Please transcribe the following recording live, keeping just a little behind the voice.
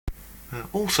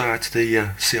Also out of the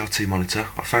CRT monitor,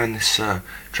 I found this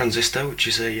transistor, which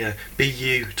is a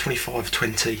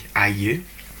BU2520AU,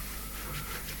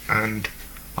 and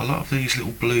a lot of these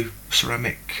little blue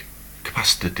ceramic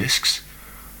capacitor discs,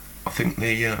 I think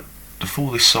the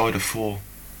full this side of 4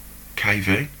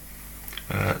 kV.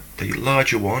 The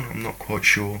larger one, I'm not quite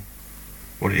sure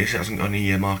what it is, it hasn't got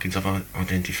any markings I've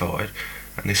identified,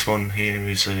 and this one here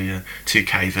is a 2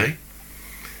 kV.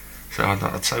 So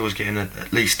I'd say I was getting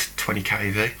at least 20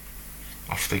 kV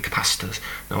off the capacitors.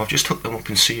 Now I've just hooked them up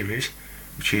in series,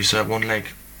 which is one leg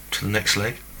to the next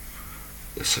leg.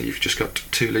 So you've just got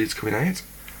 2 leads coming out,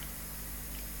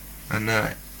 and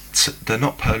they're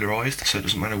not polarised, so it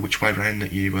doesn't matter which way round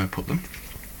that you put them.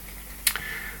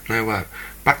 Now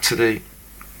back to the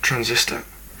transistor.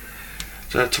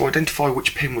 So to identify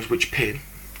which pin was which pin,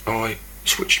 I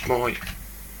switched my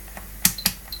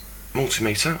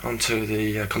multimeter onto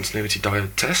the continuity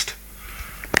diode test,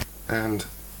 and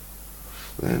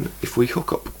then if we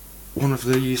hook up one of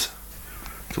these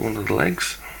to one of the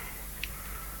legs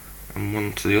and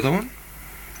one to the other one,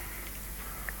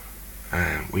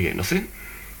 and we get nothing,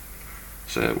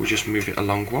 so we just move it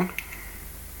along one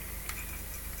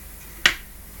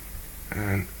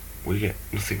and we get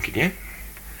nothing again.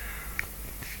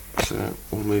 So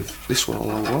we'll move this one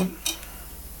along one.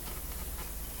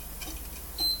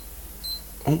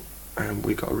 Oh, and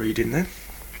we got a reading there.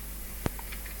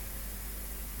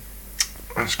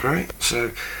 That's great.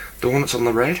 So the one that's on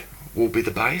the red will be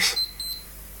the base,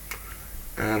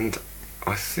 and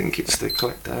I think it's the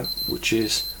collector, which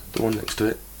is the one next to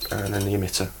it, and then the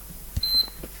emitter.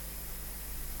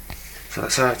 So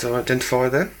that's how to identify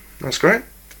them. That's great.